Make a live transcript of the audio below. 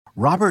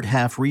Robert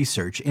Half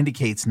research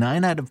indicates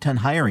 9 out of 10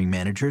 hiring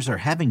managers are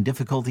having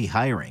difficulty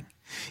hiring.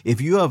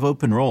 If you have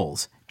open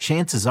roles,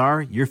 chances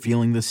are you're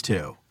feeling this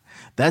too.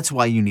 That's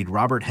why you need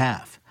Robert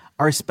Half.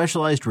 Our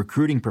specialized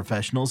recruiting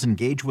professionals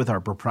engage with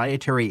our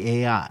proprietary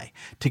AI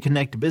to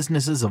connect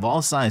businesses of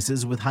all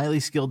sizes with highly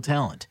skilled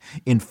talent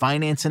in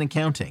finance and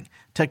accounting,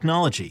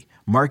 technology,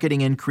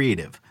 marketing and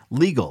creative,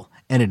 legal,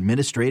 and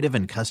administrative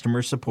and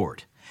customer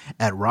support.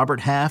 At Robert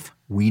Half,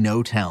 we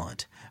know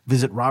talent.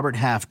 Visit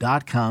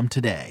roberthalf.com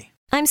today.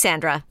 I'm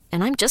Sandra,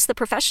 and I'm just the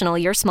professional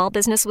your small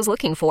business was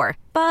looking for.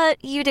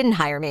 But you didn't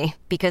hire me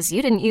because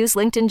you didn't use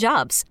LinkedIn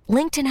Jobs.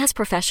 LinkedIn has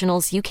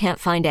professionals you can't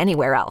find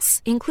anywhere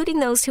else, including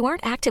those who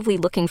aren't actively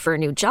looking for a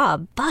new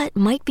job, but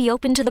might be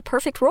open to the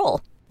perfect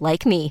role,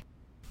 like me.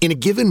 In a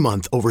given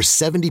month, over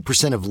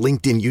 70% of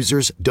LinkedIn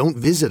users don't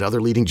visit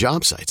other leading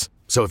job sites.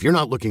 So if you're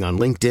not looking on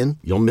LinkedIn,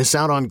 you'll miss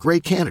out on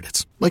great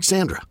candidates like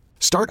Sandra.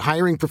 Start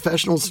hiring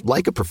professionals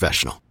like a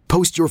professional.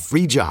 Post your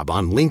free job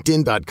on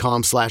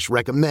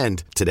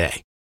linkedin.com/recommend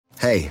today.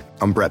 Hey,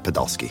 I'm Brett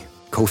Podolsky,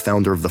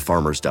 co-founder of The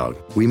Farmer's Dog.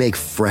 We make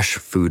fresh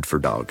food for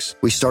dogs.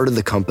 We started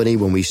the company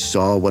when we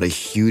saw what a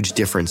huge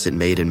difference it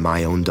made in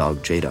my own dog,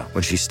 Jada,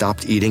 when she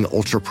stopped eating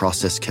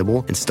ultra-processed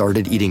kibble and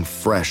started eating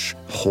fresh,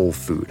 whole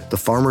food. The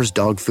Farmer's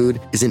Dog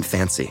food isn't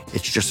fancy.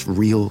 It's just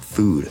real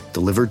food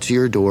delivered to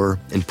your door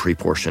in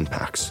pre-portioned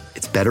packs.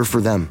 It's better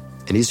for them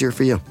and easier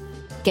for you.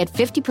 Get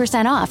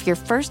 50% off your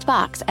first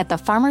box at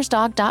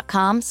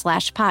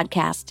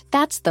thefarmersdog.com/podcast.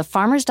 That's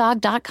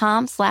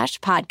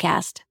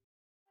thefarmersdog.com/podcast.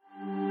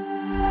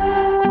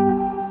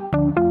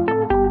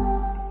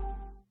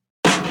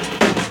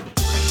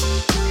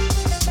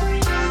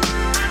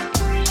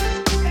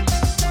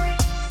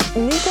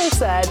 Nico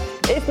said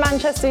if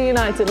Manchester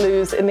United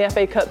lose in the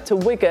FA Cup to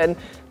Wigan,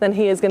 then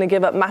he is going to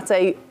give up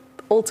Mate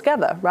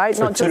altogether, right?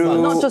 Not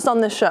just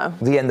on this show.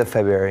 The end of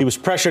February. He was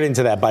pressured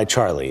into that by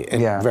Charlie,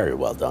 and very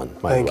well done,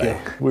 by the way.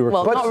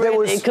 Well, not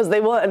really, because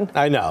they won.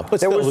 I know, but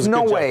there was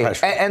no way.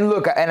 Pressure. And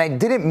look, and I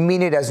didn't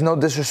mean it as no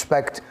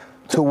disrespect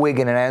to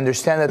Wigan, and I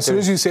understand that. As soon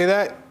as you say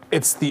that,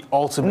 it's the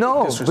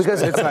ultimate disrespect.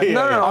 Because it's like,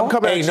 no. I'm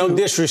coming at no you.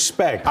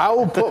 Disrespect. I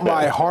will put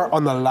my heart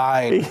on the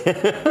line.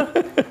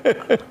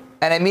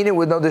 And I mean it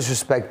with no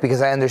disrespect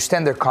because I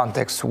understand their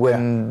context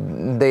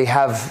when they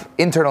have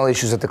internal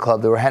issues at the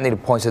club. They were handing a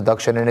points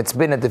deduction, and it's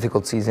been a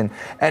difficult season.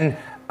 And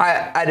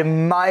I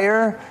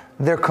admire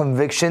their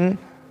conviction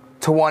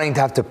to wanting to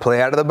have to play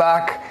out of the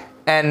back.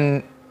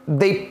 And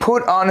they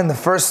put on in the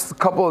first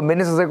couple of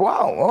minutes, I was like,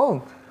 wow,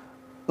 oh,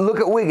 look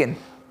at Wigan.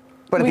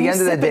 But at the end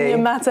of the day... Your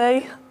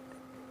Mate?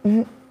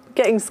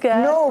 Getting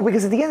scared? No,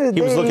 because at the end of the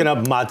day... He was looking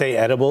up Mate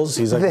edibles.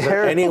 He's like, is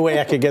there any way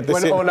I could get this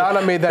when in? When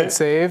Onana made that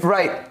save...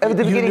 Right. At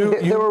the beginning,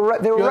 they were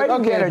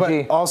riding the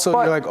energy. But also,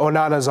 you're like,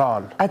 Onana's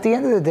on. At the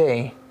end of the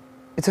day,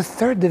 it's a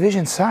third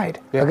division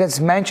side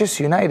against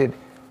Manchester United.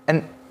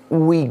 And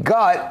we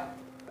got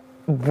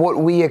what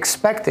we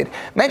expected.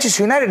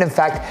 Manchester United, in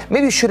fact,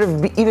 maybe should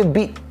have even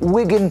beat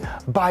Wigan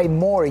by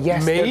more.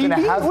 Yes, maybe? They're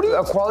going to have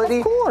a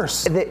quality. Of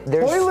course.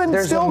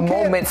 There's still a moment.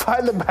 Can't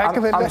find the back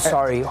of the net. I'm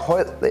sorry.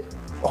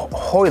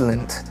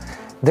 Højlund.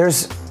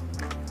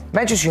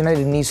 Manchester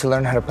United needs to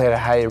learn how to play at a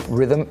high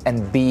rhythm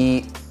and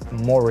be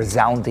more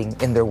resounding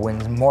in their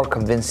wins, more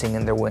convincing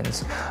in their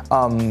wins.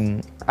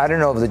 I don't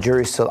know if the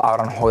jury's still out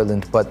on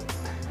Højlund, but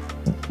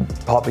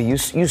Poppy, you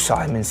saw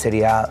him in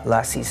Serie A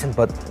last season,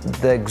 but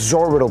the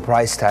exorbitant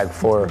price tag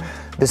for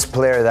this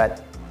player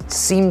that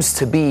seems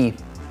to be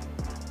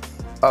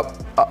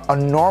a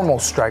normal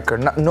striker,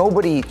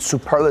 nobody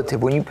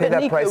superlative. When you pay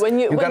that price,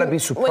 you got to be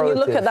superlative. When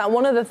you look at that,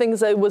 one of the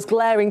things that was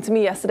glaring to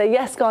me yesterday,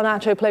 yes,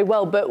 Garnacho played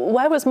well, but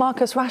where was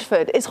Marcus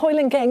Rashford? Is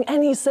Højlund getting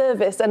any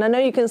service? And I know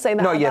you can say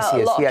that about a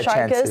lot of strikers.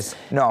 Chances.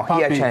 No,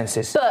 he had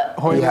chances. But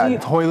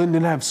Højlund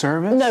didn't have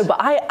service? No, but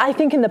I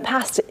think in the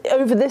past,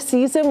 over this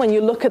season, when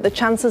you look at the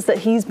chances that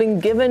he's been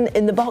given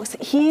in the box,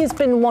 he's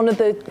been one of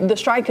the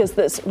strikers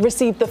that's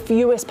received the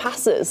fewest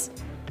passes.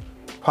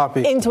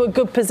 Poppy, into a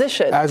good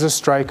position. As a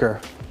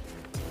striker,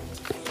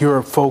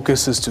 your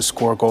focus is to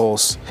score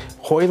goals.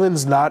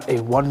 Højlund's not a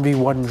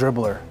 1v1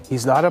 dribbler.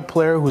 He's not a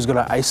player who's going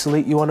to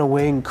isolate you on a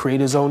wing,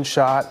 create his own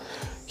shot.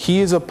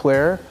 He is a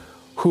player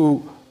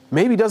who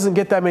maybe doesn't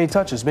get that many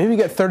touches. Maybe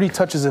get 30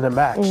 touches in a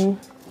match.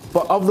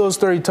 But of those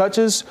 30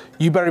 touches,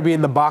 you better be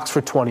in the box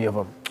for 20 of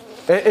them.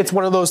 It's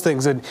one of those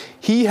things. And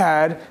he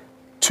had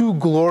 2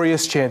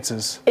 glorious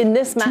chances. In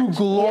this match, 2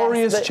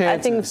 glorious chances. I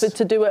think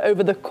to do it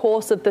over the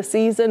course of the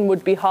season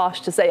would be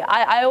harsh to say.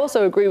 I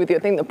also agree with you. I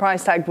think the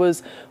price tag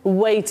was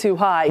way too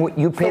high.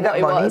 You pay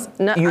that money,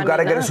 you got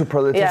to get a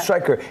superlative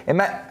striker.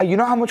 You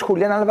know how much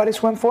Julian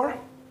Alvarez went for?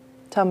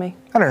 Tell me.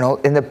 I don't know,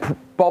 in the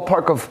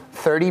ballpark of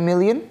 30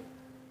 million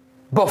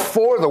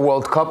before the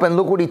World Cup, and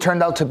look what he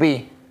turned out to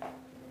be.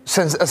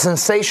 A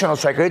sensational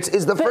striker.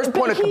 It's the first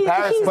point of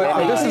comparison.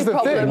 But this is the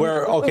thing.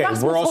 We're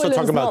also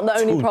talking about not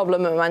the only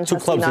problem at Manchester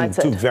two clubs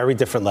United. in 2 very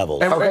different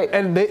levels.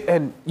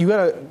 And you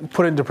got to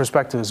put it into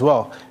perspective as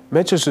well.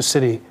 Manchester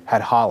City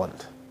had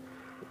Haaland.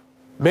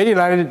 Man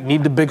United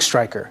need the big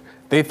striker.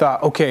 They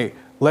thought, okay,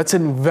 let's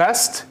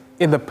invest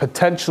in the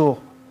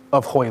potential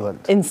of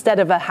Højlund. Instead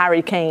of a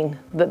Harry Kane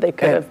that they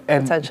could have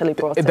potentially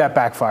brought in. That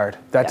backfired,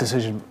 that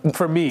decision,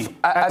 for me,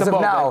 as of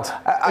now.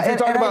 If you're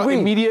talking about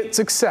immediate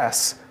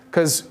success,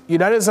 because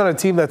United's not a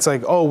team that's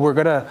like, oh, we're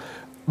going to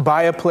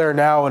buy a player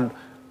now and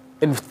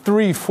in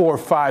 3, 4,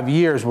 5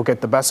 years we'll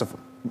get the best of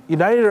them.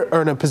 United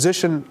are in a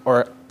position,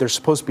 or they're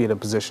supposed to be in a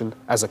position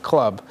as a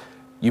club.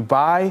 You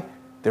buy,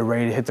 they're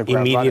ready to hit the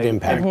ground immediate running,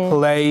 impact, and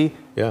play,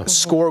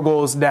 score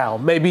goals now.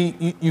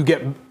 Maybe you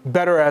get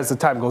better as the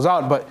time goes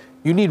on, but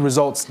you need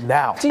results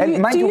now.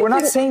 Mind you, we're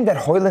not saying that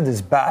Højlund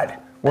is bad.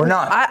 We're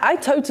not. I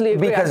totally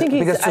agree. Because, I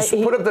think because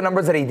to put up the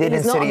numbers that he did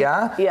in Serie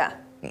A,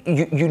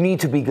 you need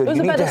to be good.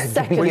 You need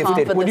to be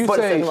gifted. When you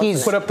say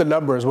he's put up the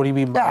numbers, what do you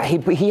mean by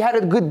that? He had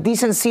a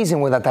decent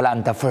season with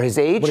Atalanta for his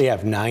age. What do you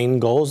have, 9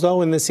 goals,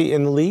 though, in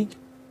the league?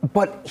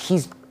 But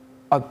he's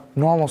a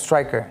normal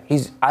striker.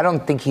 I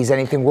don't think he's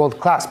anything world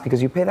class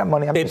because you pay that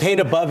money. They paid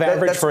above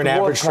average for an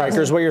average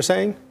striker, is what you're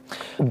saying?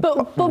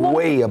 But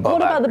way above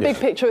what about the big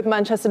picture with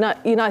Manchester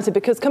United?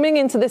 Because coming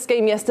into this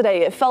game yesterday,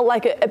 it felt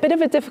like a bit of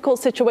a difficult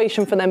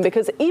situation for them,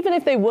 because even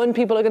if they won,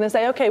 people are going to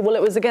say, okay, well,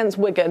 it was against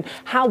Wigan.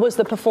 How was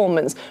the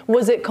performance?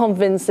 Was it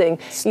convincing?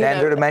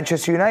 Standard of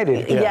Manchester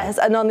United. Yes,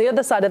 and on the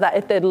other side of that,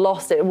 if they'd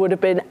lost, it would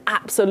have been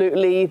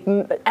absolutely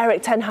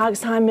Erik ten Hag's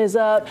time is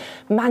up.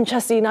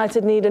 Manchester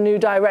United need a new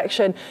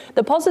direction.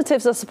 The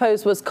positives, I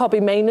suppose, was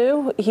Kobbie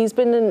Mainoo. He's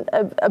been in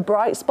a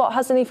bright spot,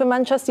 hasn't he, for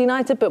Manchester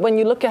United? But when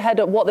you look ahead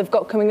at what they've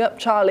got coming up,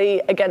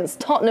 Charlie, against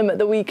Tottenham at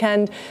the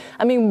weekend,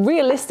 I mean,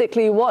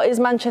 realistically, what is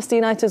Manchester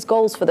United's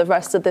goals for the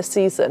rest of this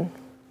season?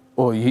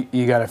 Well,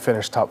 you got to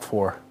finish top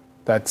 4.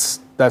 That's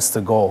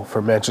the goal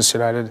for Manchester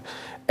United.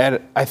 And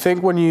I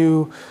think when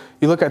you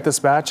look at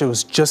this match, it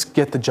was just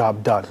get the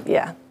job done.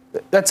 Yeah.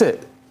 That's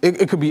it.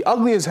 It could be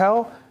ugly as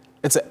hell.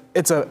 It's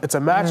a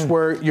match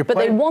where you're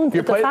playing. But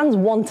the fans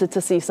wanted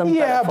to see some.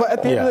 Yeah, but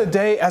at the end of the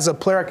day, as a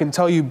player, I can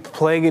tell you,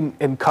 playing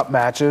in cup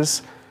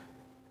matches,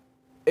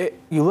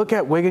 you look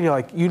at Wigan, you're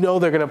like, they're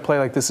going to play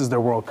like this is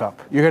their World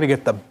Cup. You're going to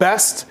get the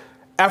best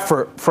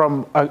effort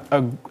from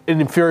an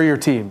inferior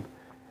team.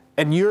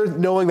 And you're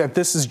knowing that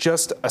this is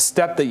just a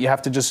step that you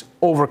have to just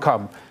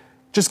overcome.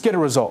 Just get a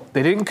result.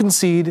 They didn't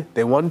concede.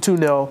 They won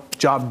 2-0.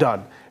 Job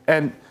done.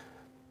 And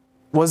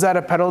was that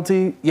a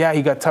penalty? Yeah,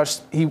 he got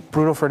touched.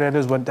 Bruno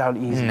Fernandes went down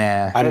easy.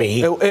 Nah. I mean,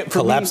 he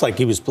collapsed like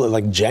he was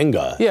like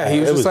Jenga. Yeah, he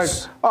was just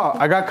like, oh,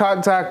 I got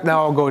contact,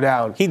 now I'll go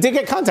down. He did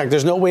get contact.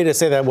 There's no way to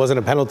say that wasn't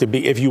a penalty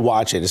if you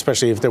watch it,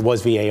 especially if there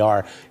was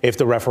VAR. If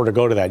the ref were to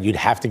go to that, you'd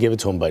have to give it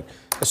to him. But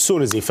as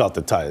soon as he felt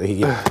the touch,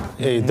 he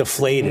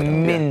deflated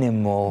him.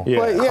 Minimal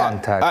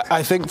contact.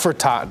 I think for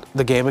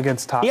the game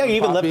against Tottenham. Yeah, he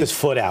even left his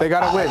foot out. They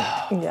got to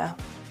win. Yeah.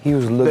 He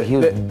was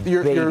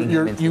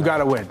you got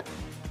to win.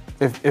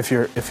 If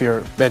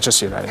you're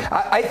Manchester United.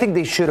 I think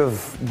they should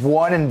have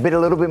won and been a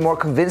little bit more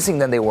convincing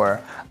than they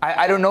were.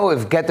 I don't know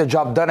if get the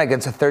job done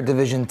against a third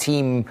division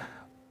team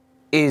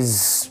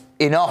is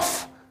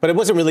enough. But it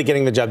wasn't really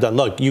getting the job done.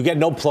 Look, you get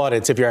no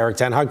plaudits if you're Erik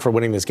ten Hag for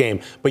winning this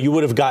game, but you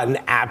would have gotten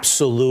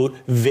absolute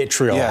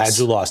vitriol had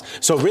you lost.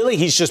 So really,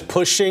 he's just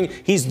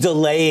he's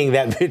delaying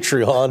that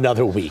vitriol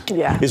another week.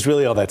 Yeah. Is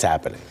really all that's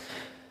happening.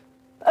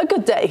 A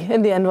good day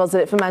in the end,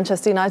 wasn't it, for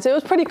Manchester United? It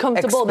was pretty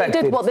comfortable. Expected.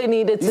 They did what they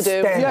needed to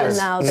do. And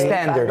now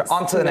Standard.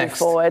 On to the next.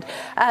 Forward.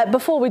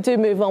 Before we do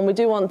move on, we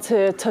do want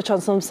to touch on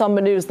some somber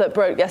news that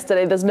broke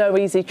yesterday. There's no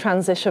easy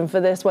transition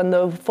for this when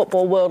the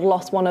football world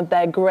lost one of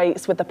their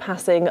greats with the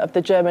passing of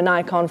the German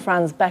icon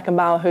Franz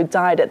Beckenbauer, who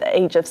died at the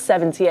age of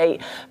 78.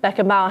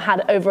 Beckenbauer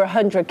had over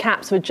 100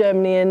 caps for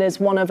Germany and is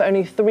one of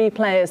only 3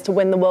 players to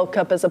win the World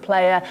Cup as a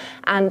player.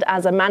 And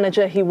as a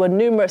manager, he won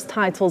numerous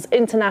titles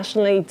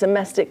internationally,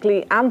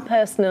 domestically, and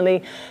personally.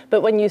 But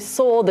when you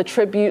saw the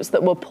tributes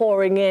that were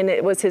pouring in,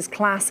 it was his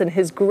class and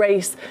his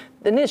grace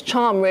and his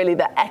charm, really,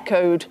 that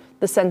echoed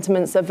the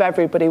sentiments of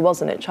everybody,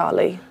 wasn't it,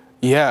 Charlie?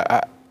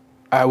 Yeah,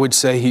 I would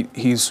say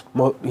he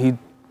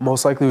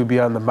most likely would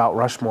be on the Mount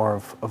Rushmore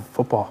of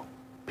football,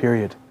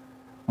 period.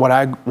 When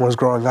I was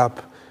growing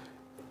up,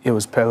 it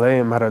was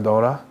Pelé and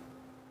Maradona,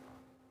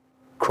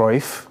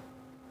 Cruyff,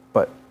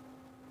 but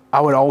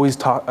I would always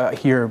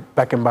hear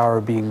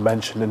Beckenbauer being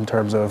mentioned in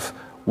terms of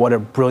what a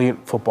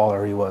brilliant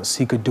footballer he was.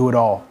 He could do it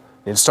all.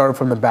 It started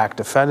from the back,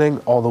 defending,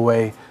 all the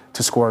way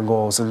to scoring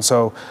goals. And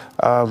so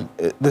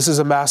this is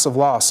a massive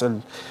loss.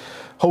 And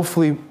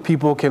hopefully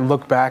people can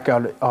look back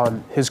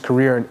on his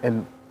career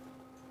and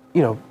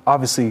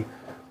obviously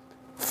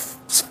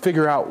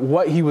figure out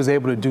what he was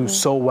able to do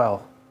so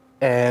well.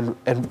 And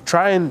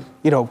try and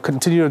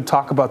continue to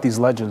talk about these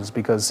legends,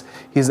 because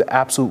he's the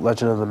absolute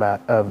legend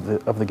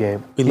of the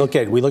game. We look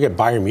at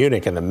Bayern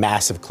Munich and the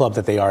massive club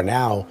that they are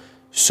now.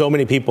 So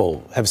many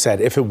people have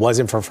said if it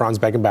wasn't for Franz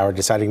Beckenbauer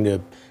deciding to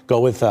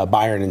go with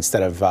Bayern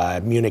instead of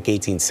Munich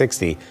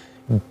 1860,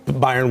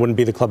 Bayern wouldn't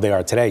be the club they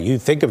are today. You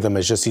think of them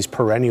as just these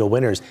perennial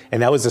winners,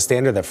 and that was the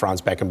standard that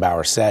Franz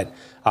Beckenbauer set.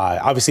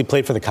 Obviously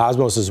played for the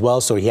Cosmos as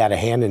well, so he had a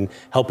hand in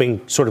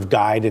helping sort of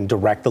guide and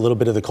direct a little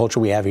bit of the culture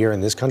we have here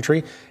in this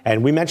country.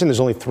 And we mentioned there's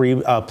only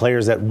 3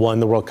 players that won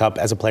the World Cup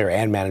as a player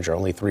and manager,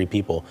 only 3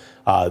 people.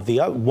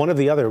 One of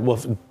the other,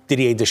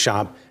 Didier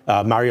Deschamps,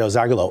 Mario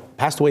Zagallo,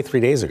 passed away 3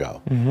 days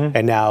ago.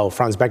 And now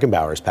Franz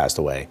Beckenbauer has passed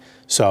away.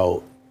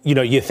 So,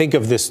 you think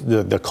of this,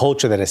 the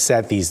culture that has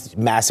set these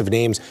massive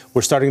names.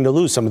 We're starting to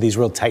lose some of these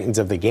real titans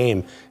of the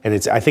game.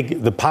 And I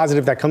think the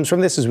positive that comes from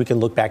this is we can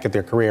look back at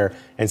their career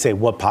and say,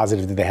 what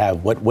positive did they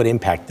have? What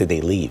impact did they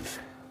leave?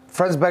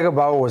 Franz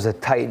Beckenbauer was a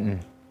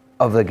titan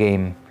of the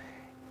game.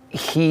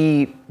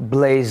 He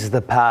blazed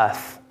the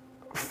path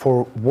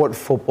for what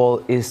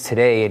football is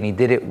today, and he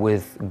did it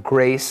with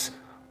grace,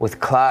 with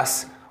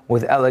class,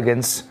 with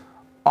elegance,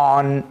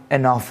 on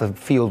and off the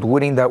field,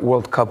 winning that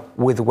World Cup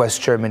with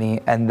West Germany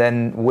and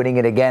then winning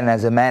it again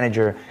as a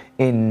manager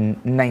in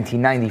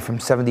 1990 from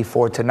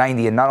 74 to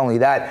 90. And not only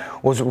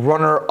that, was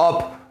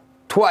runner-up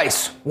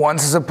twice,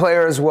 once as a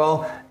player as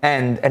well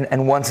and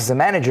once as a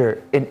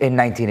manager in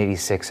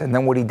 1986. And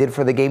then what he did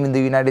for the game in the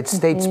United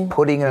States,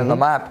 putting it on the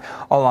map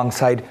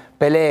alongside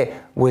Pelé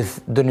with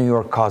the New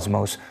York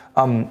Cosmos.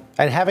 And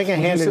having a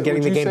hand in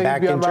getting the game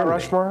back in Germany. Mount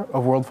Rushmore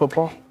of world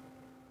football?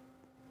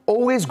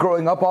 Always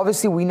growing up,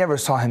 obviously we never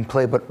saw him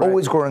play, but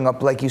always growing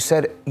up, like you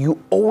said,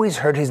 you always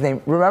heard his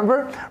name.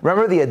 Remember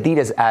the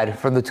Adidas ad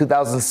from the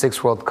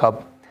 2006 World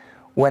Cup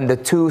when the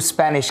 2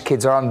 Spanish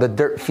kids are on the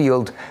dirt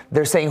field,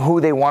 they're saying who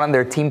they want on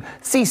their team.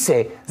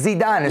 Cisse,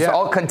 Zidane, it's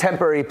all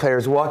contemporary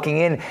players walking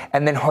in,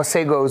 and then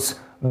Jose goes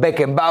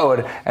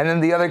Beckenbauer, and then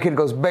the other kid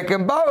goes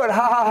Beckenbauer,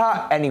 ha ha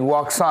ha, and he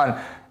walks on.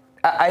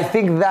 I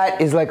think that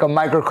is like a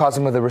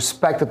microcosm of the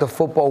respect that the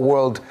football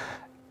world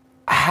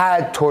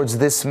had towards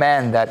this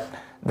man that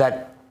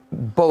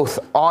both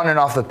on and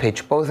off the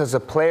pitch, both as a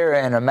player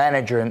and a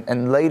manager,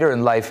 and later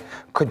in life,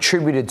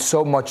 contributed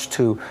so much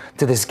to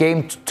this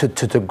game, to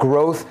the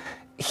growth.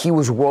 He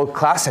was world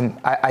class, and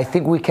I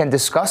think we can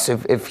discuss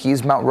if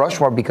he's Mount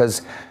Rushmore,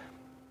 because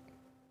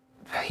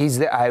he's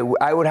there.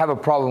 I would have a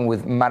problem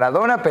with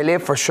Maradona,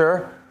 Pelé for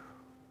sure,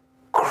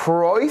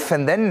 Cruyff,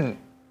 and then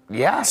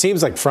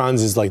seems like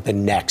Franz is like the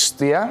next.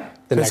 Yeah,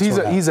 because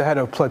he's ahead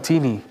of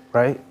Platini,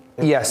 right?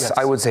 Yes,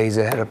 I would say he's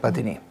ahead of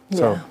Platini.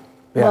 So.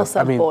 Yeah, well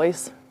said,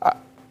 boys.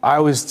 I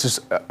always just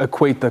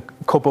equate the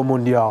Copa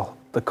Mundial,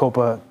 the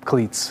Copa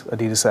cleats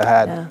Adidas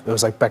had. Yeah. It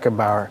was like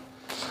Beckenbauer.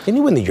 Didn't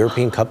he win the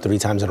European Cup 3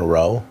 times in a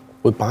row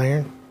with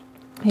Bayern?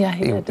 Yeah,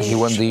 he did. He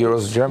won the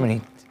Euros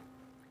Germany.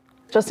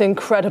 Just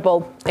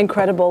incredible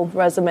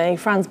resume.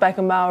 Franz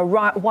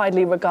Beckenbauer,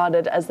 widely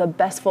regarded as the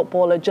best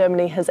footballer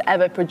Germany has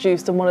ever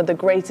produced and one of the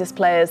greatest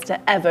players to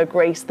ever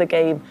grace the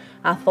game.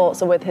 Our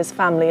thoughts are with his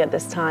family at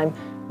this time.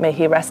 May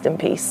he rest in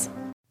peace.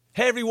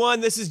 Hey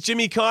everyone, this is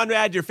Jimmy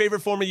Conrad, your favorite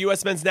former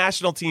U.S. men's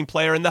national team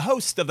player and the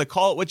host of the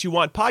Call It What You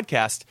Want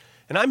podcast.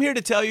 And I'm here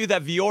to tell you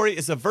that Vuori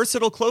is a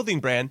versatile clothing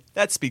brand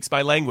that speaks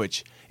my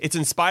language. It's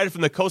inspired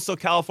from the coastal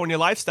California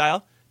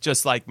lifestyle,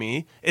 just like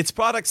me. Its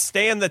products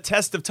stand the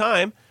test of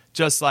time,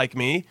 just like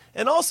me.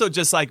 And also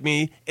just like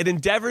me, it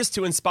endeavors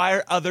to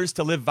inspire others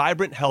to live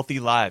vibrant,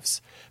 healthy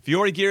lives.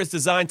 Vuori gear is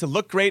designed to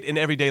look great in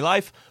everyday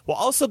life while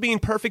also being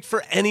perfect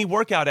for any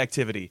workout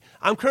activity.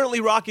 I'm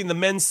currently rocking the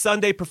men's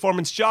Sunday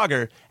Performance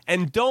Jogger,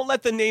 and don't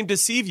let the name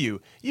deceive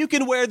you. You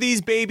can wear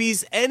these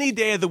babies any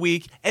day of the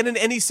week and in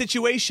any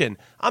situation.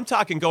 I'm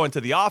talking going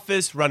to the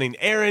office, running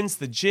errands,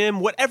 the gym,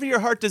 whatever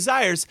your heart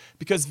desires,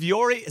 because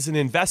Vuori is an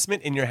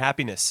investment in your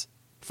happiness.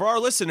 For our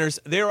listeners,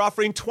 they are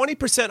offering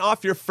 20%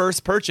 off your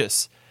first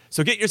purchase.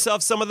 So get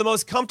yourself some of the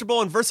most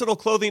comfortable and versatile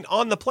clothing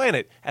on the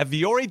planet at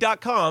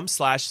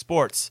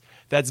vuori.com/sports.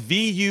 That's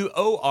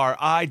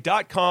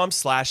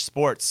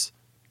VUORI.com/sports.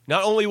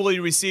 Not only will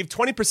you receive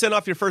 20%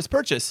 off your first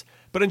purchase,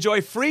 but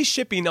enjoy free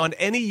shipping on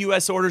any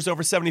U.S. orders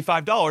over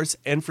 $75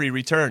 and free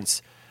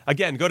returns.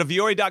 Again, go to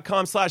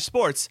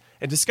vuori.com/sports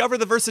and discover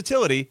the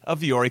versatility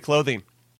of Vuori clothing.